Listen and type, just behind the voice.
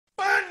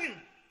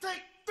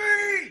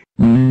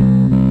Welcome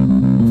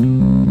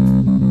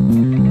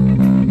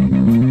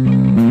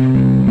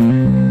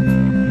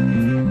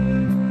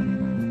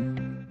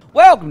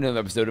to another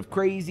episode of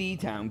Crazy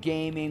Town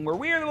Gaming, where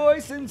we are the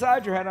voice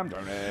inside your head. I'm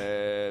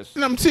Jonas.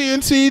 And I'm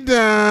TNT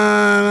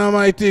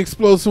Dinomight, the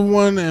explosive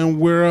one, and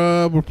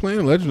we're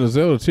playing Legend of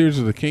Zelda: Tears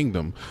of the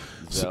Kingdom.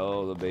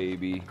 Zelda,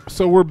 baby.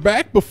 So we're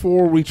back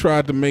before we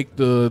tried to make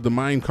the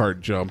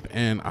minecart jump,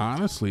 and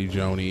honestly,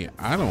 Joni,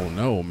 I don't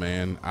know,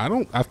 man.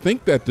 I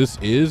think that this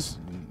is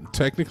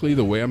technically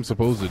the way I'm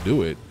supposed to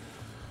do it.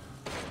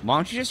 Why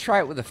don't you just try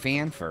it with a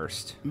fan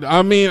first?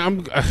 I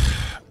mean,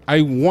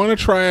 I want to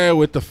try it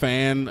with the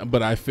fan,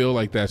 but I feel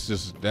like that's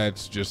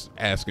just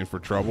asking for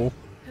trouble.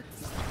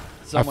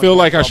 I feel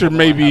like I should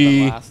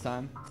maybe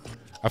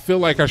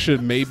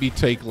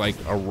take like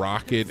a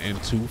rocket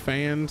and 2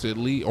 fans at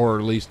least, or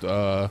at least.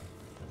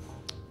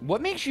 What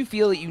makes you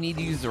feel that you need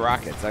to use the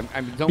rockets?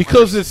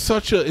 Because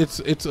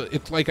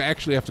it's like I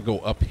actually have to go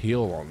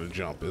uphill on the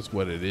jump. Is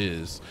what it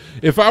is.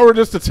 If I were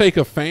just to take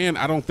a fan,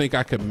 I don't think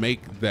I could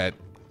make that.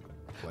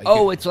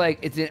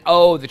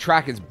 The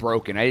track is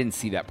broken. I didn't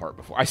see that part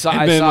before. I saw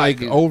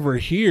over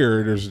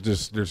here. There's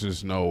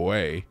just no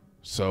way.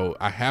 So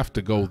I have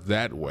to go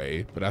that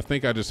way. But I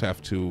think I just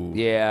have to.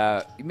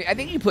 Yeah, I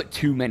think you put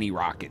too many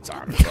rockets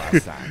on it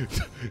last time.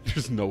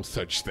 There's no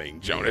such thing,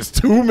 Jonas.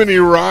 Too many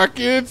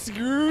rockets.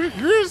 You're and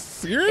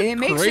it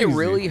makes it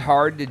really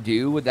hard to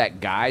do with that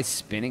guy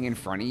spinning in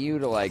front of you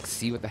to like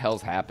see what the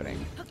hell's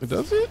happening.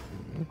 Does it?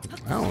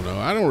 I don't know.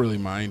 I don't really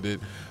mind it.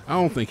 I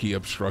don't think he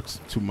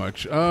obstructs too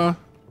much. I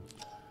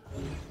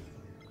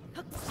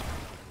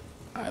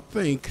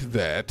think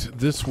that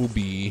this will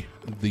be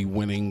the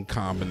winning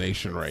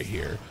combination right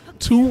here.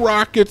 2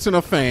 rockets and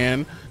a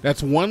fan.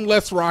 That's 1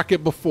 less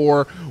rocket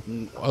before,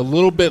 a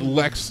little bit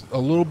less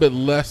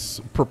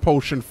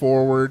propulsion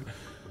forward.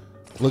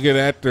 Look at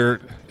that.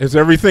 There is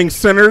everything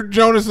centered,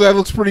 Jonas. That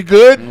looks pretty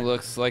good. It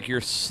looks like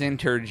your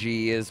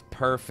synergy is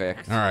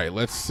perfect. All right,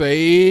 let's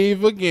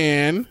save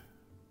again.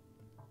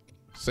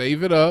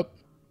 Save it up,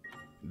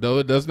 though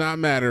it does not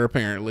matter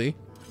apparently.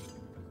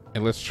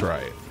 And let's try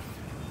it.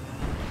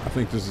 I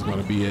think this is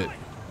going to be it.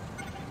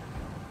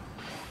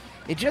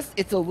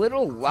 It's a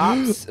little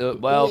lops.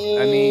 Well,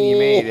 I mean, you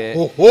made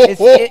it.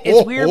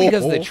 It's weird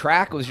because the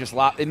track was just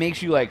it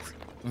makes you like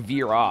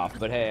veer off.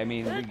 But hey, I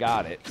mean, we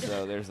got it.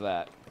 So there's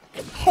that.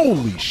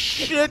 Holy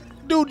shit,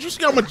 dude! You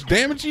see how much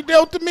damage he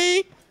dealt to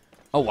me?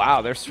 Oh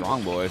wow, they're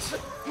strong boys.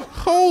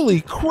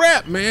 Holy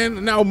crap,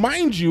 man! Now,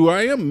 mind you,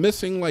 I am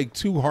missing like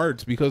 2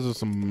 hearts because of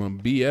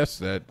some BS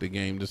that the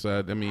game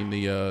decided. I mean,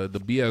 the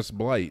BS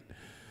blight.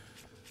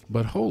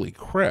 But holy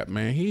crap,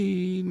 man,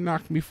 he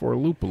knocked me for a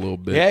loop a little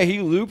bit. Yeah,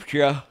 he looped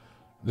you.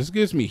 This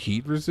gives me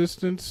heat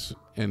resistance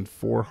and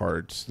 4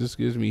 hearts. This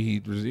gives me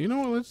heat resistance. You know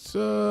what? Let's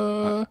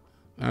I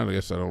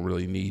guess I don't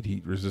really need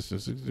heat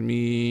resistance.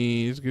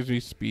 This gives me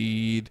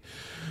speed.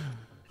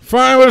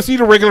 Fine, let's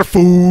eat a regular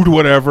food,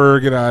 whatever.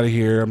 Get out of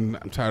here. I'm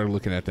tired of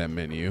looking at that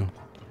menu.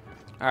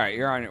 All right,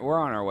 we're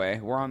on our way.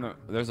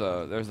 There's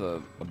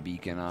a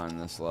beacon on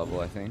this level,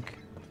 I think.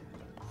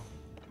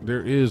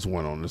 There is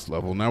one on this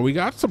level. Now we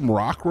got some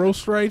rock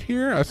roast right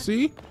here. I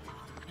see.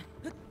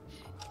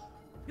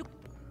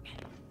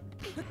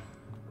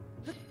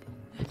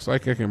 Looks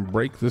like I can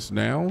break this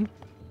down.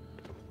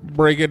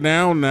 Break it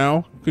down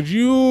now. Could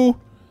you?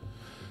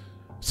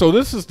 So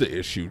this is the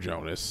issue,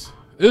 Jonas.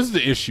 This is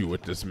the issue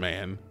with this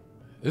man.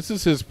 This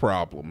is his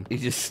problem. He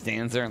just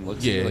stands there and looks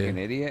at you like an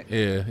idiot?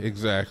 Yeah,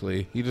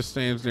 exactly. He just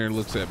stands there and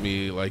looks at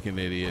me like an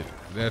idiot.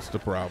 That's the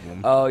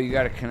problem. Oh, you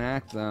got to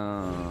connect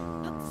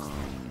them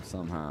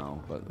somehow.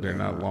 But they're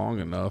not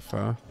long enough,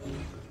 huh?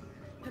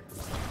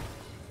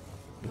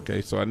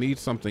 Okay, so I need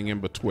something in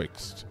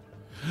betwixt.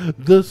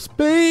 The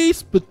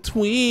space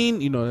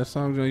between... You know that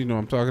song? You know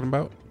what I'm talking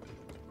about?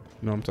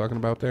 You know what I'm talking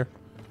about there?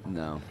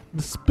 No.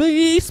 The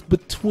space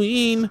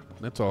between.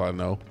 That's all I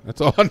know. That's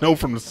all I know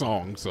from the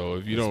song. So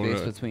if you don't.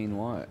 Space between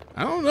what?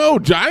 I don't know.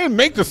 I didn't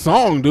make the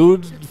song,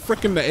 dude.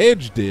 Freaking The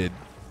Edge did.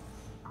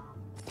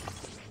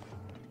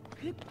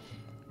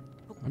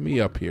 Let me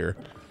up here.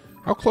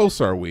 How close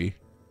are we?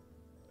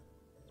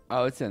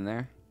 Oh, it's in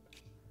there.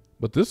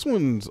 But this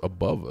one's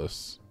above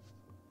us.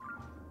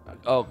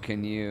 Oh,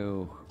 can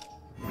you?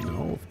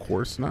 No, of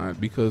course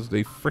not. Because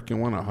they freaking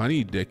want to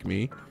honey dick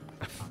me.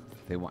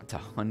 They want to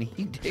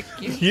honey dick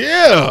you?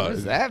 Yeah. What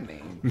does that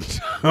mean?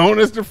 Oh,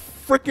 that's the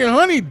freaking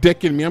honey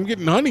dicking me. I'm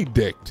getting honey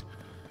dicked.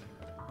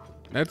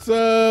 That's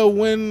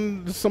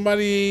when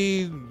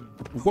somebody...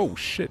 Whoa,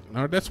 shit.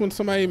 That's when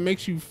somebody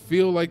makes you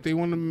feel like they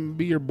want to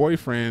be your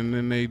boyfriend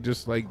and they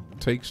just, like,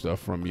 take stuff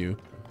from you.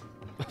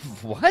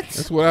 What?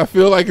 That's what I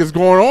feel like is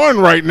going on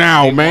right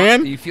now,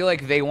 man. You feel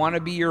like they want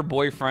to be your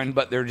boyfriend,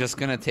 but they're just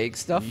going to take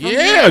stuff from you?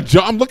 Yeah,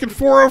 I'm looking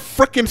for a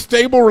freaking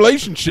stable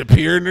relationship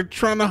here, and they're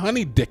trying to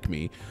honey dick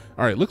me.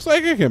 All right, looks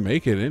like I can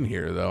make it in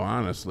here, though,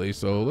 honestly.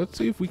 So let's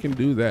see if we can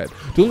do that.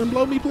 Duel and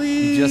blow me,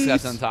 please. You just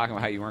got done talking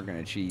about how you weren't going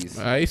to cheese.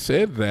 I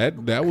said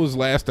that. That was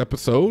last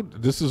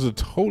episode. This is a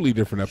totally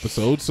different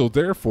episode. So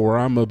therefore,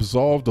 I'm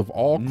absolved of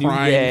all New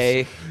crimes.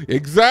 day.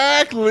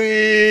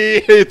 Exactly.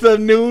 It's a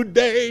new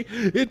day.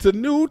 It's a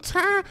new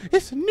time.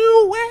 It's a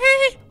new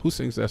way. Who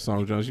sings that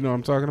song, Jones? You know what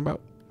I'm talking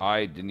about?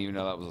 I didn't even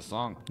know that was a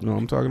song. You know what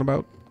I'm talking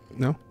about?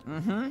 No?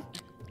 Mm-hmm.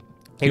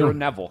 Aaron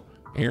Neville.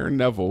 Aaron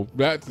Neville.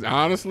 That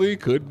honestly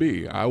could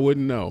be. I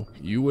wouldn't know.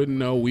 You wouldn't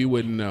know. We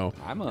wouldn't know.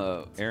 I'm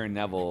a Aaron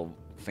Neville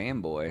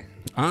fanboy.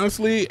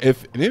 Honestly,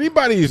 if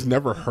anybody's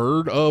never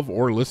heard of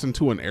or listened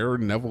to an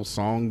Aaron Neville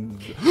song,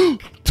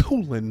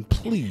 Toolin,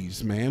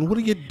 please, man, what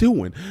are you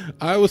doing?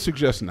 I would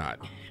suggest not.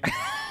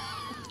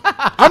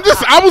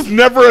 I was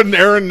never an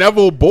Aaron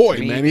Neville boy,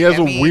 man. He has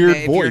a weird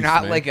if voice. You're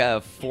not man. like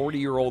a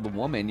 40-year-old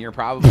woman. You're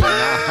probably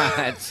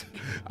not.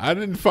 I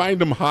didn't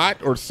find him hot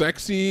or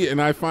sexy, and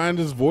I find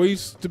his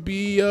voice to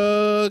be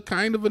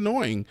kind of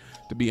annoying,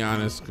 to be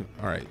honest.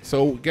 All right,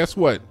 so guess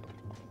what?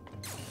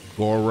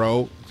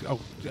 Goro. Oh,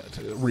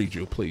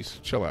 Riju, please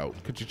chill out.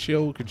 Could you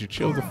chill? Could you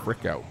chill the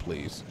frick out,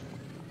 please?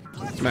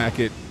 Smack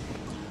it.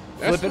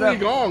 That's Flip it three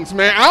gongs,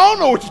 man. I don't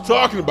know what you're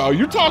talking about.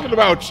 You're talking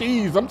about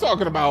cheese. I'm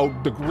talking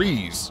about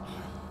degrees.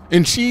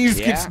 And cheese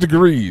gets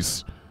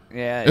degrees.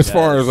 Yeah. As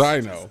far as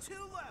I know.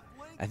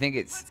 I think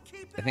it's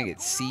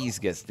C's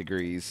gets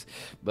degrees,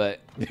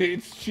 but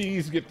it's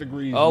cheese get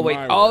degrees. oh wait,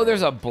 world.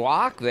 there's a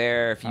block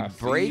there. If you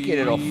break it,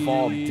 it'll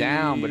fall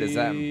down. But is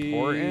that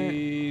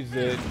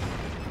important?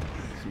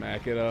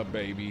 Smack it up,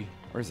 baby.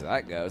 Where does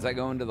that go? Is that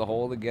going to the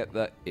hole to get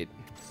the? It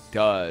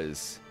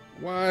does.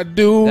 Why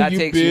do That you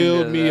takes you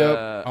build to me the,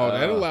 up? Oh,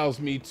 that allows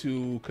me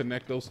to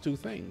connect those two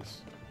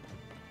things.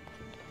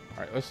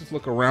 All right, let's just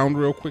look around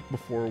real quick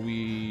before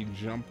we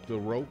jump the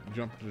rope,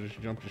 jump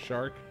the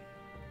shark.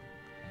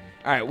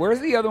 All right, where's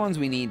the other ones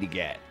we need to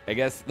get? I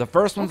guess the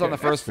first one's on the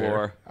first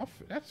floor.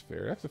 That's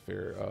fair. That's a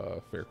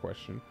fair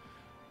question.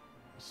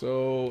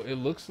 So it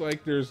looks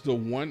like there's the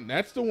one.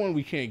 That's the one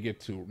we can't get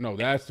to. No,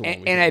 that's the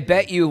one. And I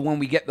bet you when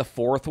we get the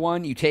fourth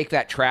one, you take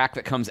that track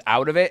that comes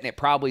out of it, and it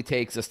probably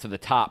takes us to the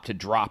top to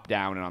drop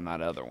down on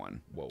that other one.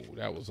 Whoa,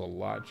 that was a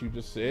lot you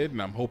just said,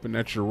 and I'm hoping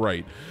that you're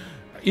right.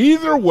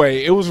 Either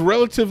way, it was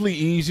relatively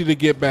easy to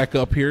get back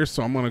up here,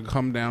 so I'm going to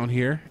come down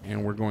here,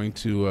 and we're going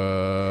to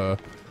I'm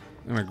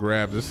going to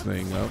grab this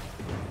thing up.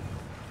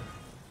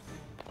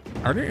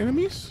 Are there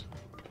enemies?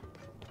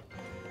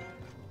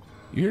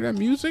 You hear that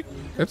music?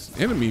 That's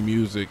enemy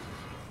music.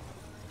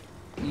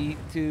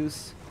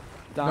 Eatus,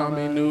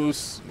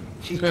 Dominus,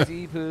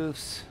 cheesy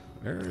poofs.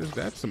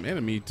 That's some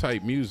enemy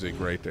type music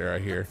right there, I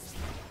hear.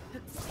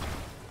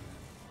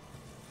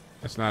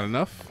 That's not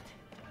enough.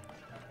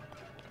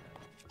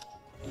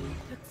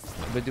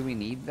 But do we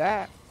need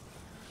that?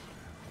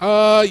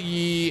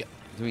 Yeah.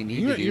 Do we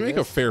need to do You make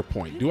this? a fair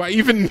point. Do I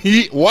even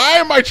need? Why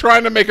am I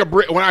trying to make a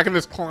brick when I can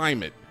just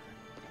climb it?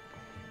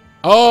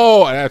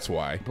 Oh, that's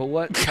why. But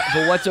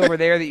what's over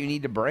there that you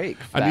need to break?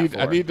 I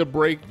need to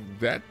break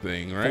that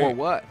thing, right? For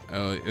what?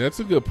 That's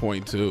a good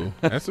point too.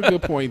 That's a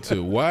good point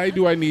too. Why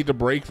do I need to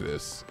break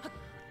this?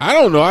 I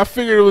don't know. I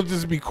figured it would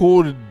just be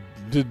cool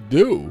to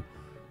do.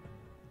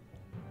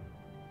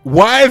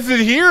 Why is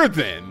it here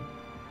then?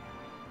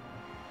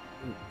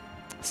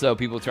 So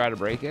people try to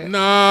break it?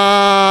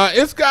 Nah,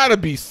 it's got to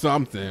be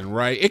something,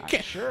 right? It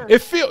can't. Sure.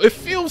 It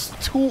feels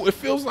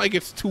like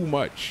it's too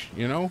much.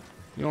 You know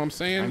what I'm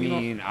saying? I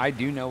mean, I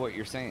do know what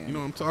you're saying. You know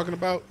what I'm talking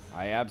about?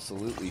 I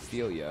absolutely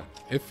feel you.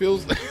 It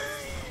feels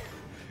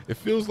it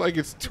feels like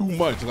it's too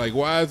much. Like,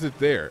 why is it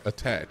there?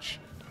 Attach.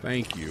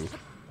 Thank you.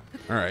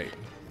 All right.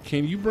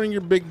 Can you bring your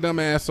big dumb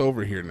ass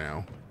over here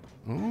now?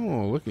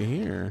 Oh, look at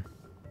here.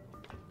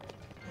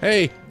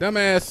 Hey,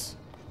 dumbass.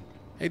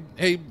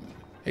 Hey,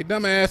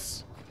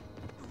 dumbass.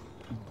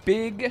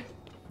 Big,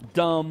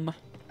 dumb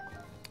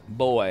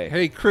boy.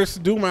 Hey, Chris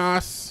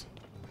Dumas.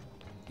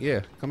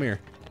 Yeah, come here.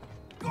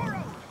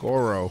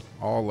 Goro,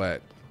 all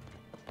that.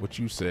 What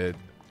you said.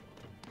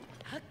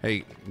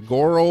 Hey,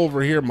 Goro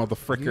over here, You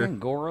motherfricker. think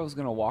Goro's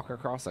gonna walk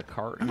across a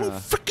cart? I don't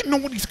freaking know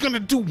what he's gonna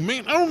do,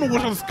 man. I don't know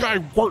how this guy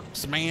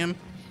works, man.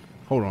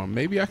 Hold on,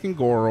 maybe I can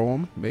Goro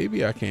him.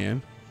 Maybe I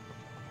can.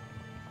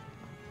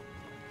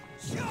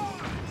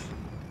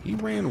 He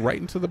ran right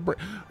into the brick.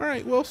 All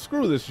right, well,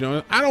 screw this,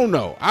 Jonas. I don't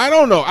know.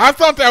 I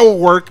thought that would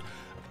work.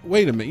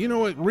 Wait a minute. You know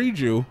what?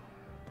 Riju,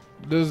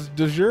 does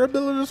your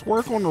abilities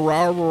work on the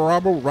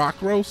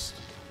rock roast?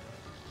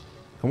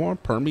 Come on,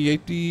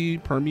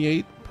 permeated.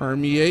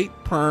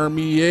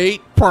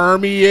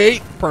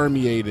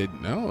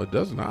 No, it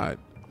does not.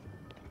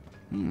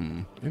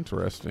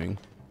 Interesting.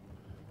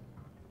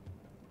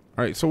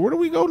 All right, so where do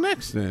we go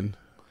next then?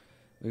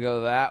 We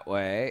go that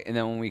way, and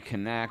then when we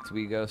connect,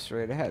 we go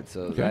straight ahead.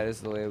 So that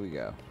is the way we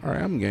go. All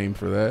right, I'm game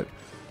for that.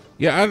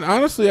 Yeah,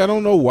 honestly, I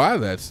don't know why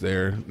that's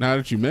there. Now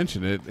that you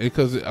mention it,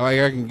 because like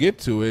I can get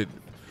to it.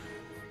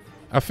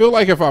 I feel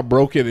like if I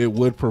broke it, it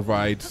would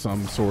provide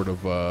some sort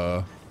of.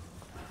 I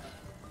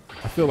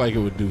feel like it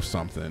would do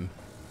something.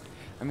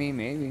 I mean,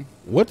 maybe.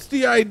 What's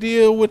the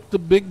idea with the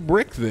big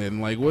brick then?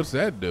 Like, what's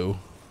that do?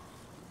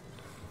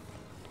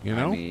 You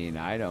know? I mean,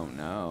 I don't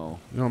know.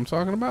 You know what I'm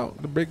talking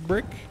about? The big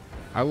brick?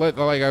 I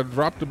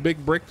dropped the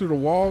big brick through the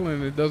wall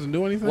and it doesn't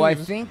do anything? Well, I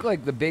think,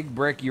 like, the big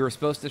brick, you were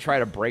supposed to try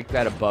to break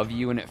that above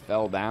you and it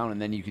fell down and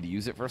then you could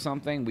use it for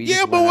something.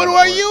 Yeah, but what do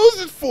I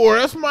use it for?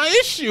 That's my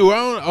issue.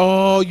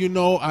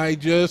 I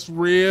just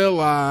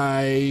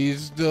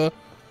realized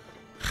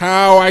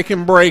how I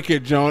can break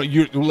it, John.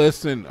 You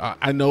listen,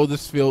 I know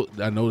this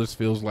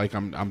feels like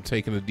I'm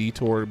taking a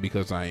detour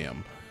because I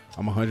am.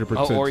 I'm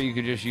 100%. Oh, or you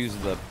could just use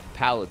the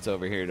pallets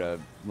over here to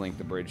link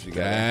the bridge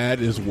together.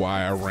 That is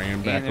why I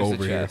ran back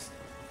over here.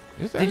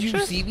 Did you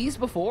see these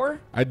before?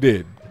 I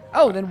did.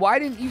 Oh, then why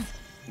didn't you?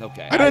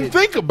 Okay. I didn't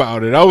think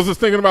about it. I was just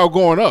thinking about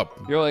going up.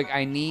 You're like,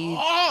 I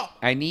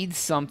need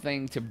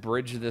something to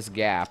bridge this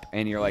gap,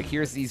 and you're like,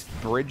 here's these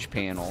bridge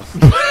panels.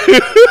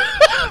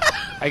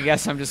 I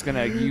guess I'm just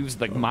gonna use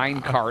the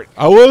mine cart.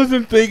 I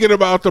wasn't thinking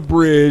about the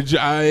bridge.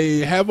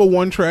 I have a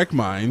one-track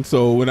mind,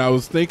 so when I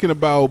was thinking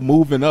about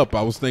moving up,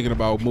 I was thinking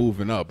about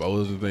moving up. I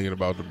wasn't thinking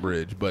about the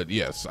bridge. But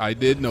yes, I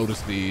did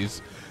notice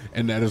these,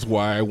 and that is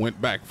why I went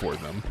back for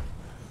them.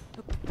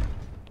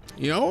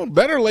 You know,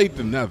 better late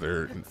than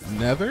never.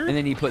 Never? And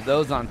then you put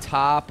those on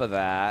top of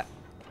that.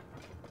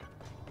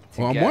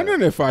 Well, I'm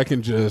wondering if I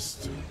can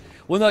just...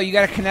 Well, no, you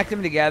got to connect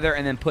them together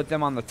and then put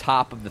them on the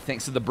top of the thing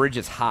so the bridge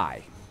is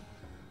high.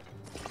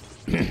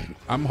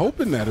 I'm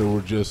hoping that it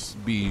will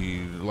just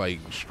be, like,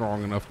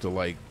 strong enough to,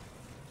 like...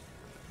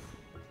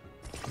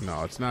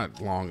 No, it's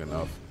not long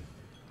enough.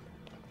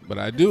 But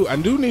I do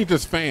need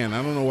this fan.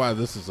 I don't know why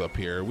this is up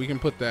here. We can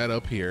put that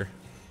up here.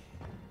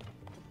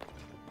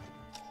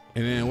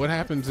 And then what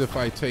happens if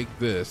I take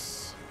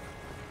this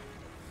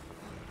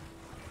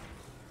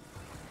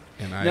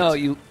and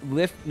you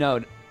lift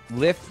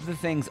the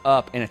things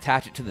up and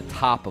attach it to the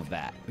top of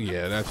that.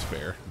 Yeah, that's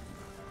fair.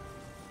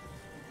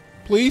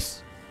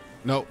 Please?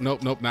 Nope,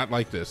 not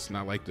like this.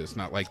 Not like this.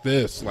 Not like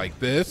this. Like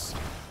this.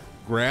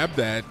 Grab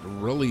that,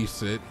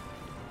 release it.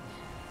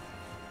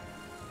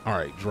 All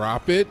right,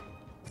 drop it.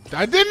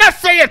 I did not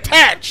say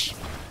attach.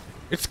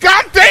 It's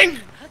goddamn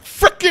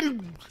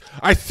freaking...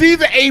 I see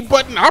the A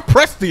button. I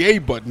pressed the A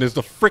button. Is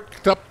the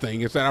fricked up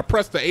thing. Is that I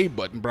pressed the A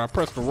button, but I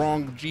pressed the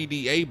wrong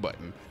GDA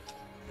button.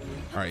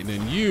 All right,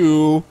 then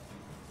you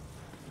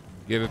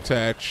get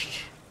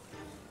attached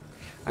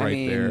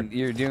right there.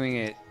 You're doing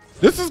it.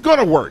 This is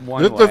gonna work.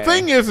 The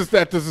thing is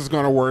that this is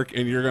gonna work,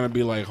 and you're gonna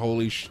be like,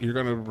 holy you're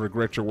gonna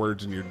regret your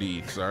words and your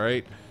deeds. All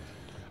right.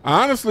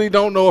 I honestly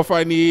don't know if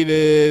I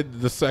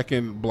needed the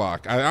second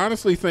block. I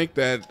honestly think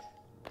that.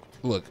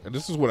 Look,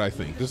 this is what I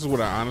think. This is what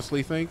I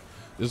honestly think.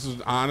 This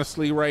is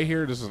honestly right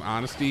here. This is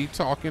honesty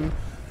talking.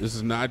 This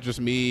is not just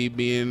me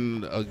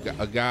being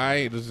a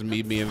guy. This is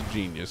me being a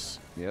genius.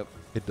 Yep.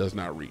 It does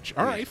not reach.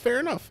 All right, fair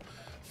enough.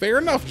 Fair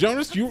enough,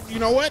 Jonas. You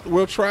know what?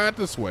 We'll try it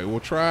this way. We'll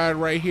try it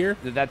right here.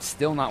 That's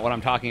still not what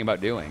I'm talking about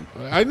doing.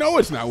 I know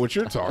it's not what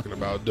you're talking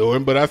about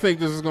doing, but I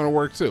think this is going to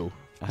work too.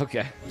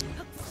 Okay.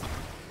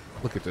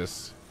 Look at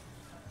this.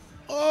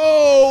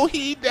 Oh,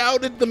 he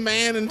doubted the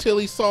man until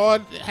he saw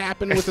it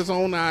happen with his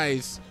own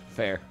eyes.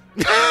 Fair.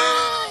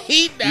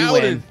 He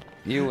doubted.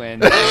 You win.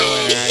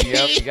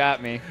 Yep, you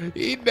got me.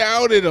 He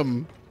doubted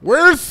him.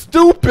 Where's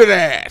stupid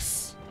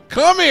ass?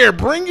 Come here,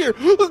 bring your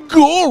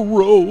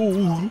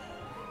Goro.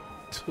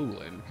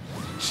 Tulin.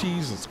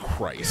 Jesus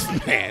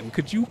Christ, man.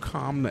 Could you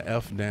calm the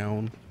F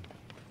down?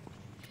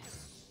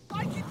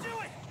 I can do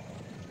it.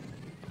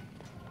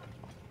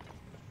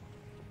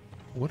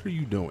 What are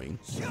you doing?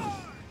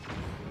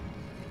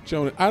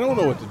 Jonah, I don't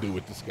know what to do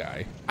with this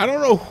guy. I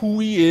don't know who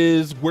he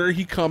is, where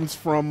he comes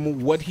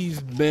from, what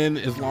he's been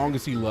as long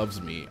as he loves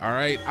me. All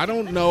right? I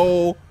don't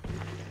know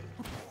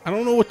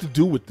what to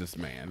do with this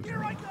man.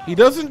 He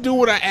doesn't do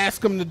what I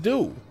ask him to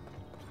do.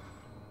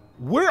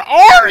 Where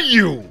are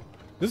you?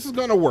 This is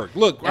gonna work.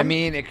 Look, I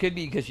mean, it could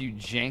be because you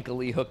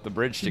jankily hooked the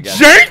bridge together.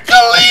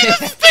 Jankily?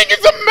 This thing is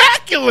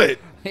immaculate.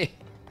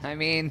 I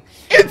mean,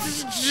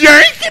 it's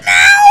jank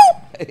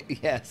now.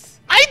 Yes.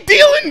 I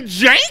deal in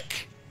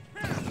jank.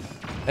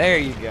 There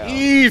you go.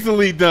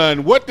 Easily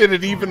done. What did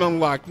it even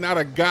unlock? Not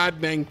a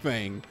goddamn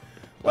thing.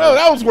 Well,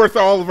 that was worth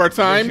all of our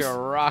time.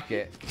 Your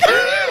rocket.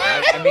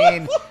 I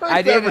mean,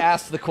 I did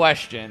ask the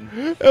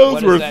question.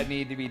 What does that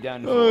need to be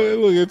done for?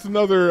 Look, it's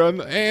another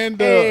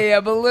hey,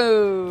 a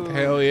balloon.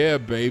 Hell yeah,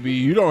 baby!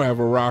 You don't have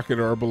a rocket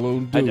or a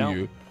balloon, do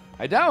you?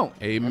 I don't.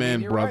 Amen, I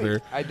mean, brother.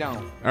 Right. I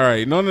don't. All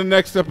right, and on the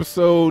next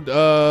episode,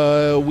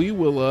 we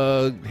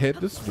will head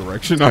this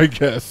direction, I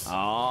guess.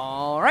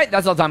 All right,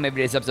 that's all time for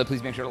today's episode.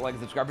 Please make sure to like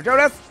and subscribe for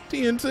Jonas.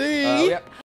 TNT. Yep.